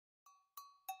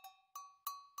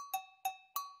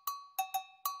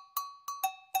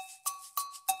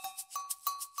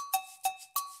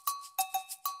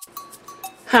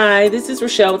Hi, this is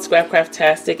Rachelle with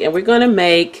Scrapcraftastic, and we're going to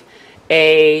make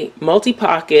a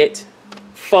multi-pocket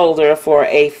folder for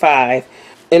A5.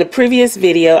 In a previous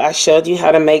video, I showed you how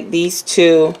to make these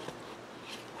two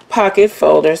pocket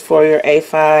folders for your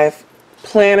A5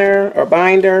 planner or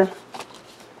binder.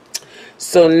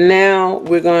 So now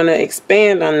we're going to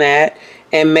expand on that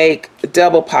and make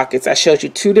double pockets. I showed you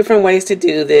two different ways to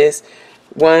do this.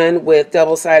 One with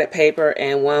double-sided paper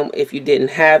and one if you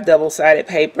didn't have double-sided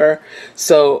paper.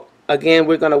 So again,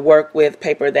 we're going to work with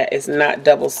paper that is not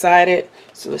double-sided.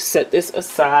 So let's set this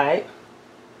aside.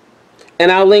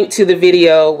 And I'll link to the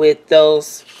video with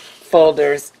those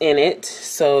folders in it,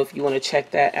 so if you want to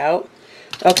check that out.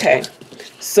 Okay,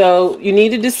 so you need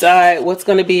to decide what's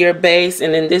going to be your base,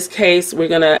 and in this case we're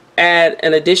going to add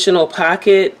an additional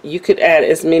pocket. You could add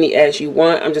as many as you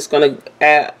want. I'm just going to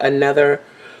add another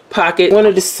pocket. I want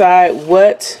to decide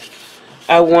what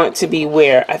I want to be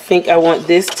where. I think I want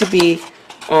this to be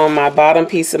on my bottom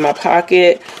piece of my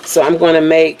pocket, so I'm going to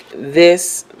make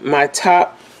this my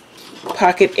top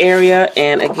pocket area.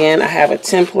 And again, I have a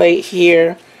template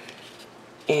here,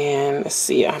 and let's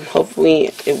see,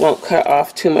 hopefully it won't cut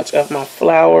off too much of my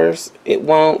flowers. It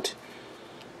won't.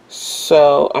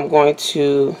 So I'm going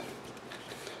to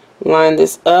line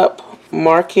this up,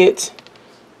 mark it,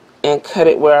 and cut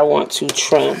it where I want to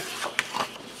trim.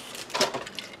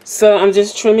 So I'm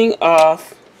just trimming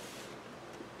off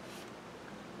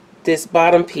this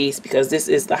bottom piece because this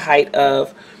is the height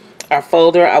of our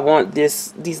folder. I want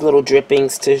these little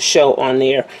drippings to show on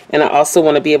there, and I also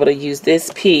want to be able to use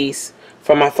this piece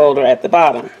for my folder at the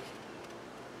bottom.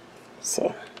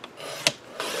 So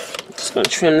I'm just going to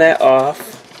trim that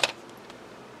off,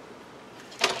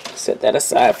 set that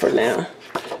aside for now.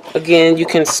 Again, you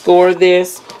can score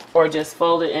this or just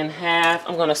fold it in half.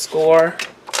 I'm going to score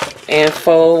and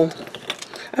fold.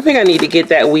 I think I need to get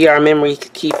that We Are Memory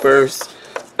Keepers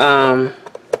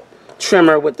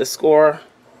trimmer with the score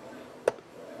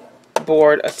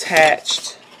board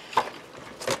attached.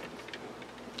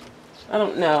 I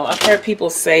don't know. I've heard people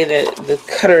say that the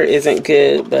cutter isn't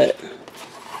good, but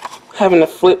having to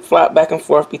flip-flop back and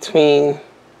forth between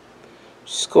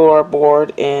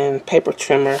scoreboard and paper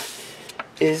trimmer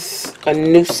is a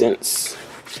nuisance.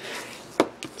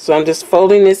 So I'm just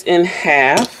folding this in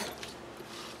half.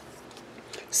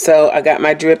 So I got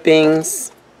my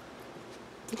drippings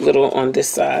little on this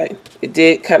side. It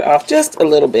did cut off just a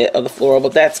little bit of the floral,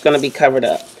 but that's going to be covered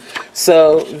up.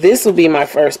 So this will be my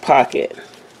first pocket.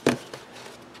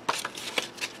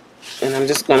 And I'm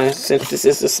just going to, since this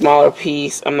is a smaller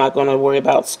piece, I'm not going to worry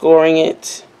about scoring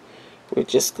it. We're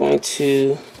just going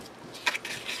to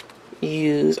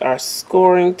use our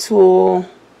scoring tool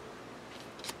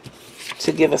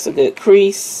to give us a good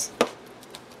crease.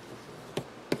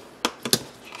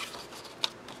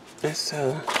 And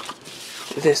so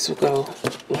this will go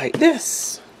like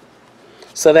this.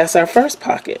 So that's our first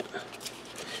pocket.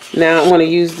 Now I'm going to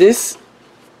use this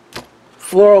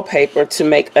floral paper to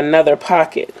make another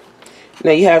pocket. Now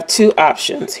you have two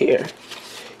options here.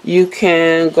 You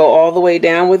can go all the way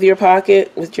down with your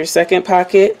pocket, with your second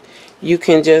pocket. You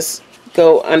can just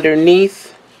go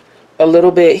underneath a little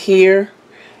bit here.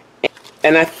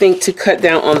 And I think to cut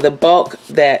down on the bulk,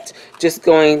 that just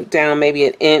going down maybe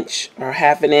an inch or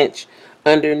half an inch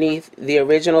underneath the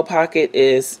original pocket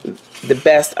is the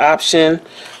best option.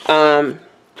 You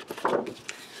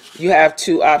have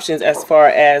two options as far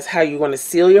as how you want to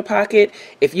seal your pocket.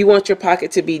 If you want your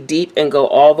pocket to be deep and go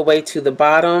all the way to the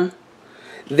bottom,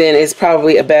 then it's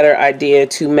probably a better idea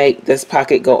to make this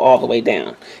pocket go all the way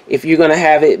down. If you're going to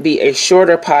have it be a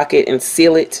shorter pocket and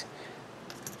seal it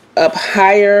up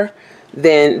higher,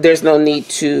 then there's no need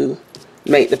to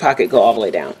make the pocket go all the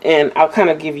way down. And I'll kind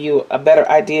of give you a better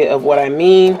idea of what I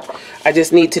mean. I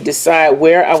just need to decide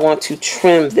where I want to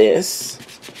trim this.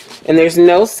 And there's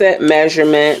no set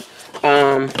measurement.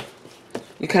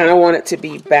 You kind of want it to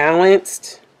be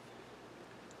balanced.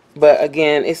 But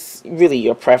again, it's really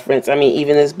your preference. I mean,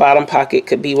 even this bottom pocket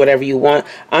could be whatever you want.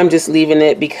 I'm just leaving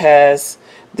it because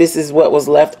this is what was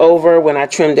left over when I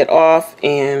trimmed it off,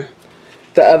 and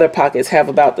the other pockets have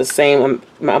about the same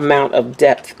amount of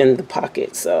depth in the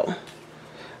pocket. So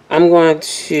I'm going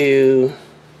to,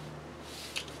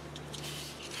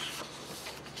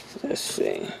 let's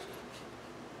see,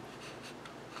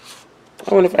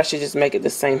 I wonder if I should just make it the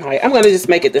same height. I'm going to just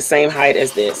make it the same height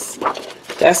as this.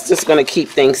 That's just going to keep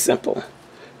things simple.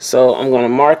 So I'm going to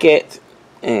mark it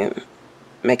and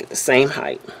make it the same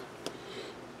height.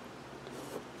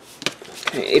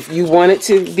 Okay, if you want it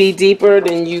to be deeper,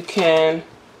 then you can,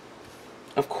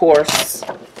 of course,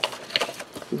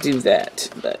 do that.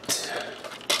 But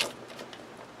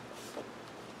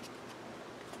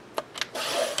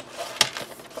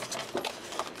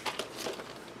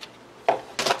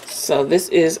So this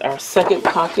is our second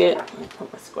pocket. Let me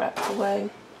put my scraps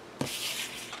away.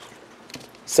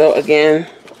 So again,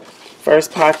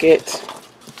 first pocket.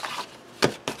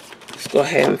 Let's go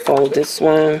ahead and fold this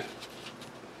one.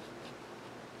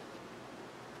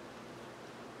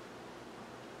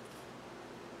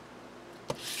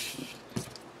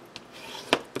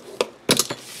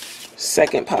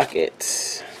 Second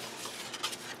pocket.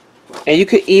 And you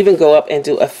could even go up and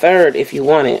do a third if you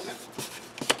wanted.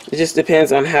 It just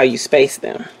depends on how you space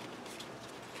them.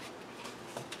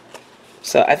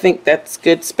 So I think that's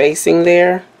good spacing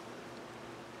there.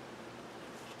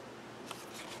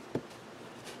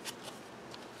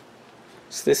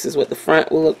 So this is what the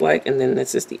front will look like, and then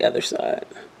this is the other side.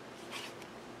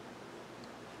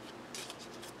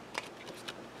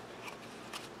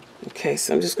 Okay,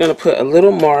 so I'm just going to put a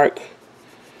little mark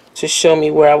to show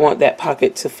me where I want that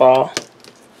pocket to fall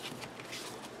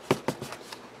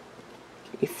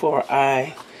before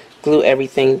I glue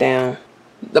everything down.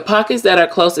 The pockets that are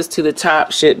closest to the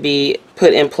top should be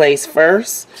put in place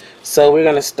first. So we're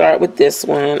going to start with this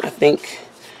one. I think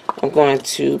I'm going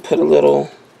to put a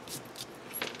little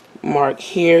mark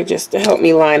here just to help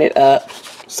me line it up.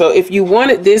 So if you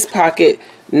wanted this pocket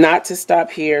not to stop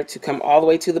here, to come all the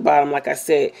way to the bottom, like I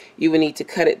said, you would need to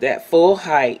cut it that full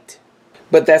height.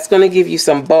 But that's going to give you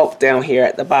some bulk down here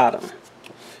at the bottom.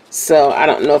 So I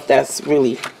don't know if that's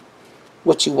really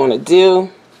what you want to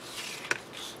do.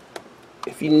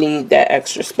 If you need that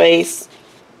extra space,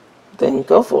 then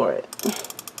go for it.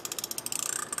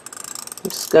 I'm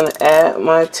just going to add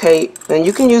my tape. And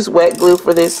you can use wet glue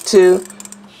for this too.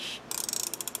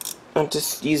 I'm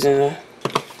just using a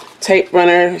tape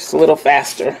runner. It's a little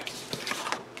faster.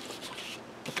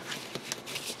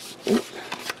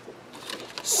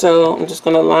 So I'm just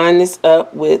going to line this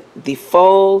up with the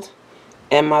fold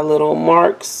and my little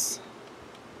marks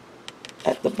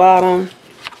at the bottom.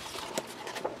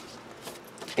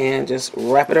 And just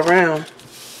wrap it around.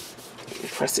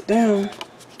 Press it down.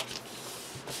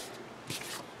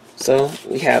 So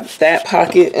we have that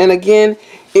pocket. And again,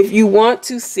 if you want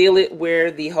to seal it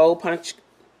where the holes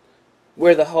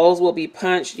will be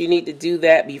punched, you need to do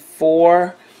that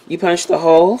before you punch the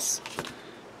holes.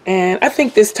 And I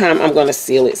think this time I'm going to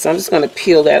seal it. So I'm just going to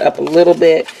peel that up a little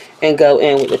bit and go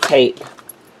in with the tape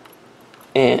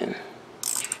and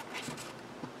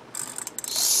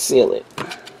seal it.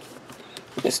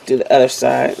 Let's do the other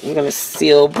side. I'm going to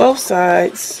seal both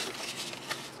sides.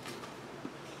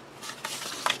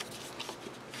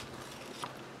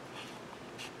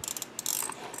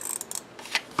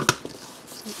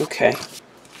 Okay,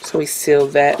 so we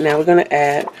sealed that. Now we're going to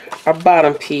add our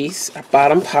bottom piece, our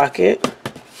bottom pocket,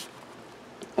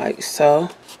 like so.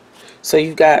 So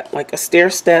you've got like a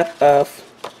stair step of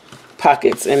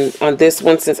pockets. And on this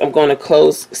one, since I'm going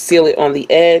to seal it on the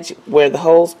edge where the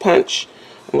holes punch,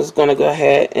 I'm just going to go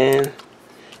ahead and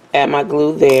add my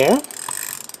glue there.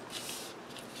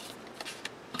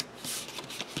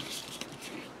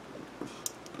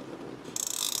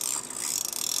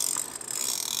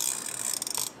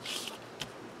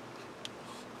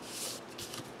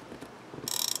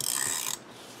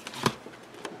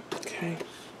 Okay.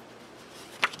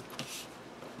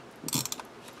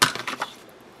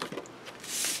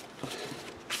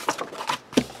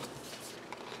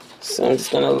 So I'm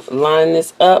just going to line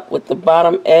this up with the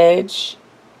bottom edge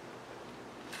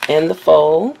and the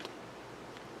fold.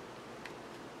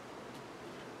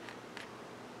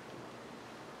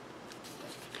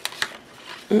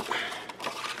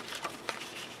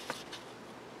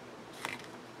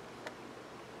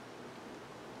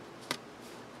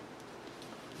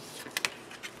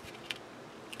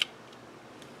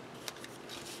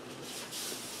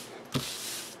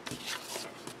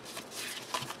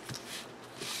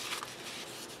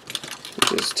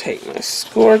 Just take my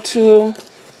score tool,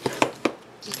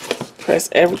 press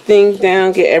everything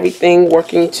down, get everything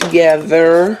working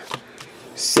together,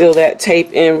 seal that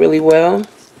tape in really well.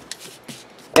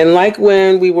 And like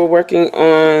when we were working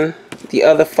on the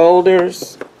other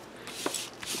folders,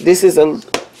 this is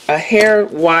a hair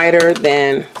wider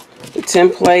than the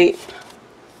template,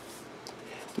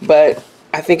 but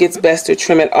I think it's best to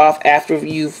trim it off after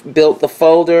you've built the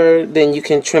folder. Then you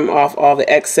can trim off all the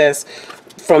excess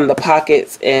from the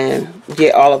pockets and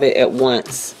get all of it at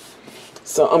once.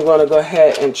 So I'm going to go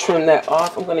ahead and trim that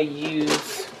off. I'm going to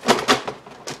use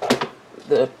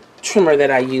the trimmer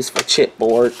that I use for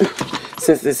chipboard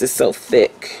since this is so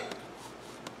thick.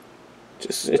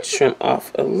 Just to trim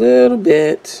off a little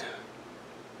bit.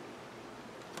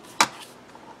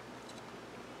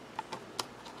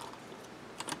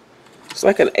 It's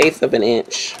like 1/8 of an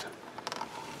inch.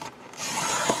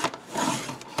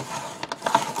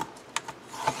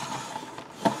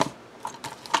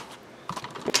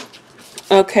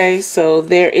 Okay, so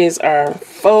there is our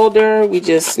folder. We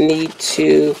just need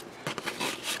to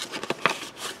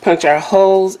punch our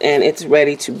holes and it's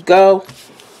ready to go.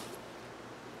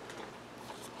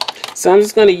 So I'm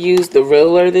just going to use the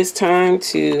ruler this time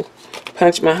to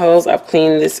punch my holes. I've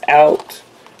cleaned this out,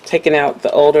 taken out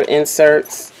the older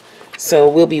inserts. So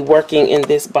we'll be working in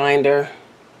this binder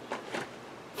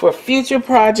for future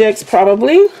projects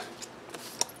probably.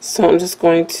 So I'm just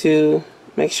going to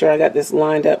make sure I got this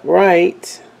lined up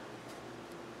right.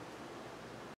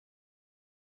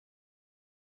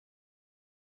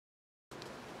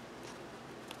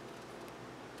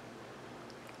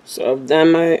 So I've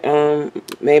done my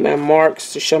made my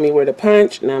marks to show me where to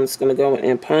punch. Now I'm just going to go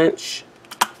and punch.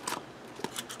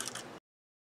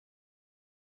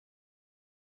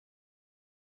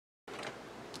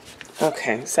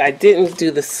 Okay, so I didn't do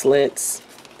the slits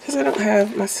because I don't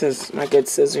have my scissors, my good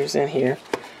scissors in here.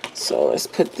 So let's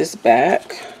put this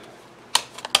back.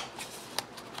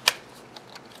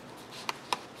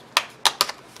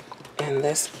 And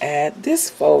let's add this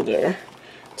folder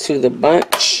to the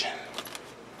bunch.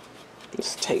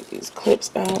 Let's take these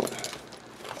clips out.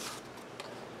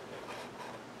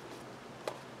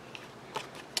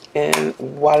 And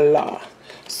voila.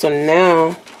 So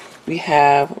now we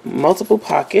have multiple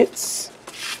pockets.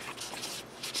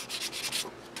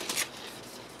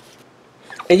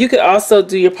 And you could also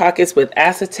do your pockets with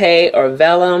acetate or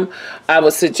vellum. I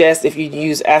would suggest if you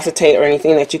use acetate or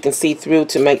anything that you can see through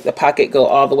to make the pocket go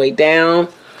all the way down.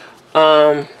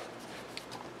 But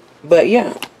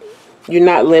yeah, you're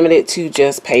not limited to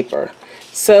just paper.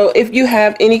 So if you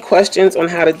have any questions on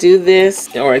how to do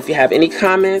this, or if you have any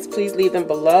comments, please leave them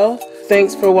below.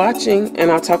 Thanks for watching, and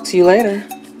I'll talk to you later.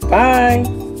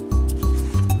 Bye.